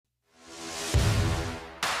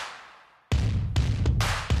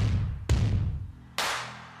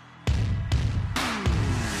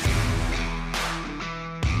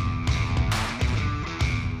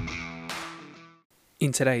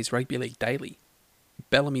In today's Rugby League Daily,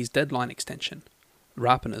 Bellamy's deadline extension,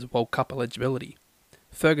 Rapana's World Cup eligibility,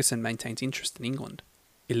 Ferguson maintains interest in England,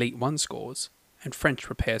 Elite 1 scores, and French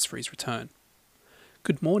prepares for his return.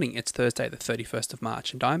 Good morning, it's Thursday the 31st of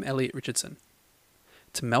March and I'm Elliot Richardson.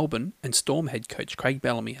 To Melbourne, and Storm head coach Craig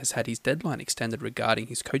Bellamy has had his deadline extended regarding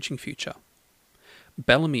his coaching future.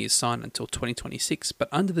 Bellamy is signed until 2026, but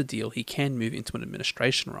under the deal he can move into an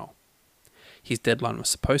administration role. His deadline was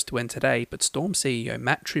supposed to end today, but Storm CEO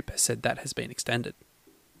Matt Tripp has said that has been extended.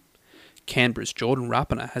 Canberra's Jordan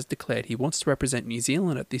Rapana has declared he wants to represent New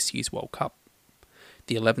Zealand at this year's World Cup.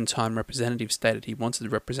 The 11-time representative stated he wanted to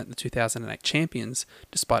represent the 2008 champions,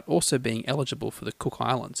 despite also being eligible for the Cook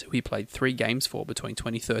Islands, who he played 3 games for between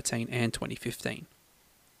 2013 and 2015.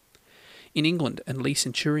 In England, and Leigh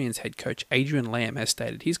Centurions head coach Adrian Lamb has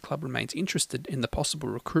stated his club remains interested in the possible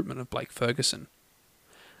recruitment of Blake Ferguson.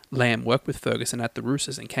 Lamb worked with Ferguson at the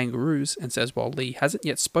Roosters and Kangaroos and says while Leigh hasn't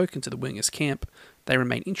yet spoken to the Wingers camp, they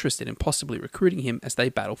remain interested in possibly recruiting him as they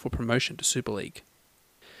battle for promotion to Super League.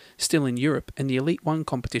 Still in Europe, and the Elite 1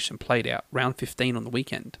 competition played out round 15 on the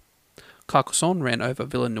weekend. Carcassonne ran over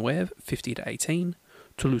Villeneuve 50-18,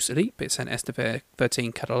 Toulouse Elite beat Saint Estevan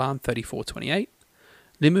 13 Catalan 34-28,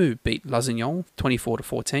 Limoux beat Lusignan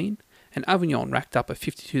 24-14, and Avignon racked up a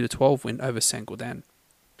 52-12 win over Saint-Gaudens.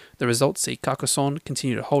 The results see Carcassonne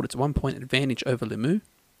continue to hold its 1-point advantage over Limoux.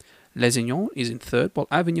 Lusignan is in third, while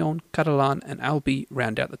Avignon, Catalan and Albi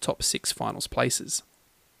round out the top 6 finals places.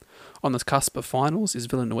 On the cusp of finals is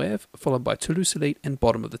Villeneuve, followed by Toulouse Elite and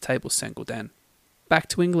bottom of the table Saint-Gaudens. Back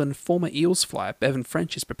to England, former Eels flyer Bevan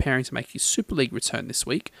French is preparing to make his Super League return this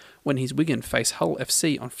week when his Wigan face Hull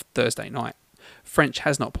FC on Thursday night. French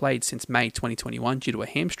has not played since May 2021 due to a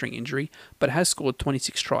hamstring injury, but has scored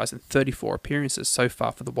 26 tries and 34 appearances so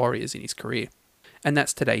far for the Warriors in his career. And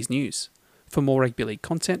that's today's news. For more Rugby League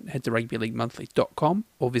content, head to rugbyleaguemonthly.com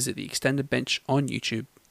or visit the Extended Bench on YouTube.